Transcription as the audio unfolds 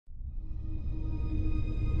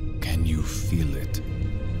Can you feel it?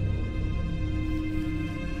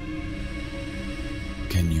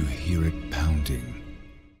 Can you hear it pounding?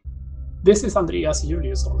 This is Andreas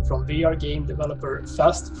Juliusson from VR game developer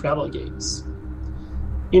Fast Travel Games.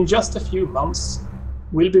 In just a few months,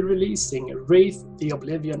 we'll be releasing Wraith the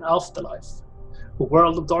Oblivion Afterlife, a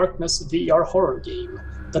World of Darkness VR horror game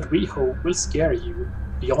that we hope will scare you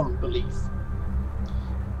beyond belief.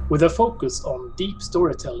 With a focus on deep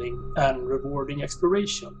storytelling and rewarding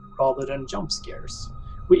exploration rather than jump scares,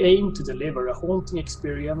 we aim to deliver a haunting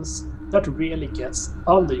experience that really gets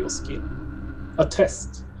under your skin. A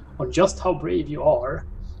test on just how brave you are,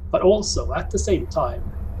 but also at the same time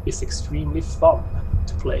is extremely fun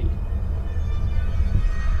to play.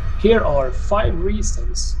 Here are 5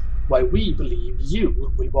 reasons why we believe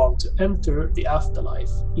you will want to enter the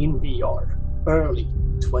afterlife in VR early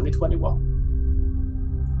 2021.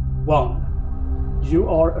 1. You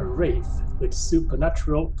are a Wraith with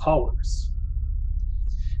supernatural powers.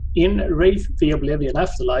 In Wraith the Oblivion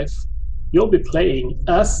Afterlife, you'll be playing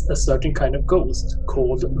as a certain kind of ghost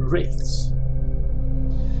called Wraiths.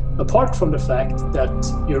 Apart from the fact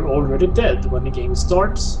that you're already dead when the game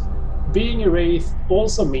starts, being a Wraith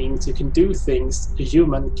also means you can do things a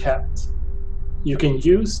human can't. You can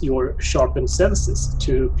use your sharpened senses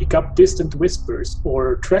to pick up distant whispers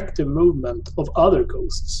or track the movement of other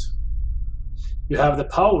ghosts. You have the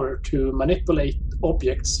power to manipulate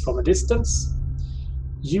objects from a distance.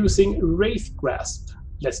 Using Wraith Grasp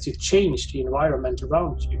lets you change the environment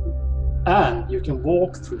around you, and you can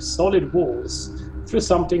walk through solid walls through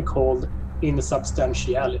something called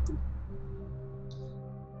insubstantiality.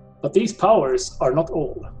 But these powers are not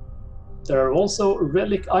all. There are also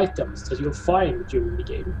relic items that you'll find during the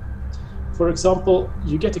game. For example,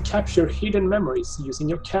 you get to capture hidden memories using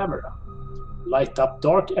your camera, light up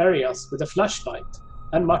dark areas with a flashlight,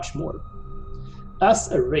 and much more.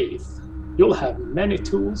 As a Wraith, you'll have many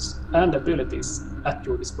tools and abilities at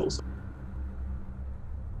your disposal.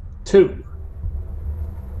 2.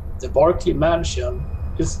 The Barclay Mansion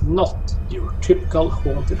is not your typical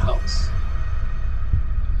haunted house.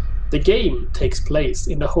 The game takes place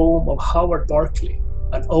in the home of Howard Barclay,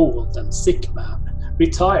 an old and sick man,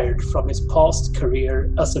 retired from his past career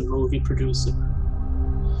as a movie producer.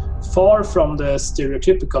 Far from the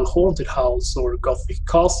stereotypical haunted house or gothic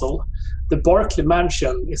castle, the Barclay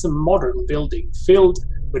Mansion is a modern building filled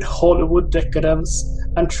with Hollywood decadence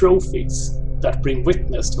and trophies that bring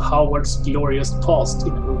witness to Howard's glorious past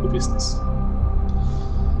in the movie business.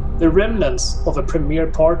 The remnants of a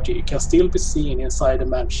premiere party can still be seen inside the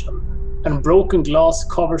mansion, and broken glass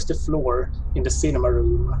covers the floor in the cinema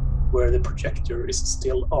room where the projector is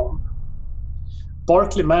still on.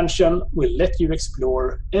 Barclay Mansion will let you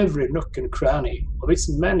explore every nook and cranny of its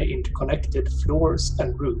many interconnected floors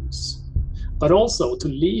and rooms, but also to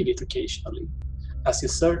leave it occasionally as you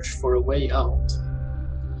search for a way out.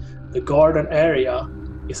 The garden area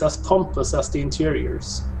is as pompous as the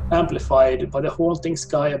interiors, amplified by the haunting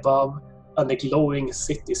sky above and the glowing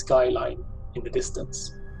city skyline in the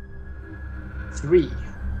distance. 3.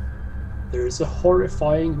 There is a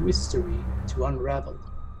horrifying mystery to unravel.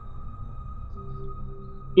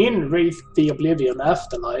 In Wraith the Oblivion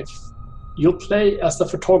Afterlife, you'll play as a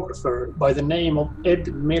photographer by the name of Ed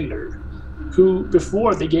Miller, who,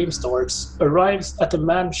 before the game starts, arrives at a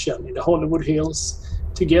mansion in the Hollywood Hills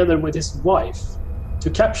together with his wife to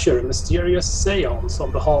capture a mysterious seance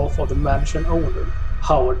on behalf of the mansion owner,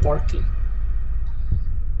 Howard Barclay.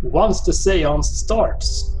 Once the seance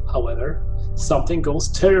starts, however, something goes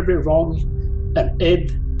terribly wrong and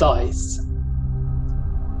Ed dies.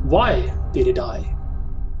 Why did he die?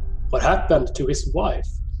 What happened to his wife?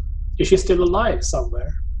 Is she still alive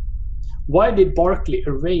somewhere? Why did Barclay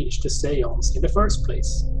arrange the seance in the first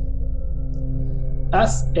place?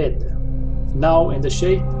 As Ed, now in the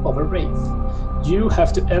shape of a Wraith, you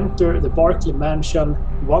have to enter the Barclay Mansion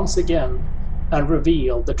once again and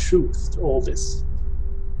reveal the truth to all this.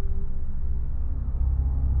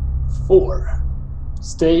 4.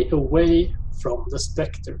 Stay away from the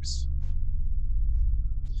Spectres.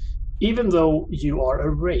 Even though you are a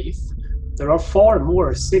Wraith, there are far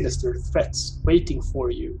more sinister threats waiting for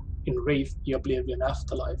you in Wraith the Oblivion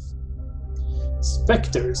Afterlife.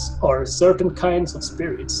 Spectres are certain kinds of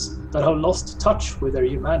spirits that have lost touch with their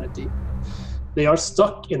humanity. They are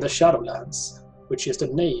stuck in the Shadowlands, which is the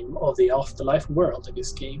name of the afterlife world in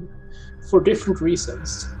this game, for different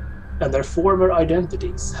reasons, and their former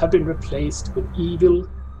identities have been replaced with evil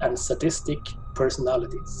and sadistic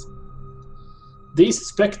personalities. These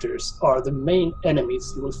Spectres are the main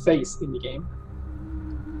enemies you will face in the game.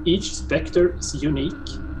 Each Spectre is unique,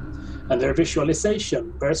 and their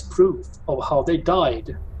visualization bears proof of how they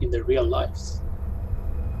died in their real lives.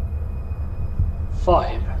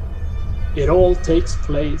 5. It all takes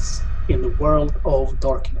place in the world of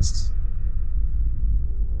darkness.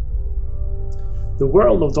 The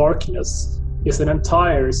world of darkness is an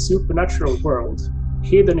entire supernatural world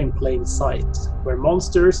hidden in plain sight, where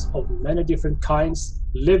monsters of many different kinds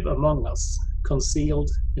live among us,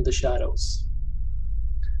 concealed in the shadows.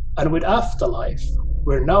 And with Afterlife,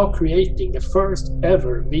 we're now creating the first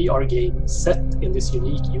ever VR game set in this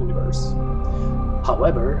unique universe.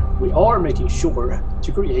 However, we are making sure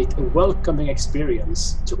to create a welcoming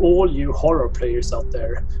experience to all you horror players out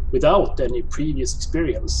there without any previous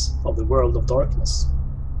experience of the world of darkness.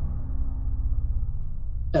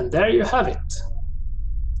 And there you have it.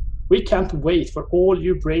 We can't wait for all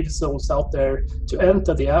you brave souls out there to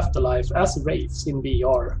enter the Afterlife as Wraiths in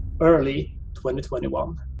VR early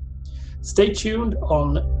 2021. Stay tuned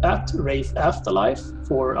on @Wraith Afterlife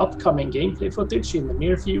for upcoming gameplay footage in the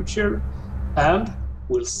near future, and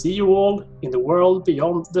we'll see you all in the world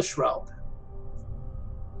beyond the Shroud.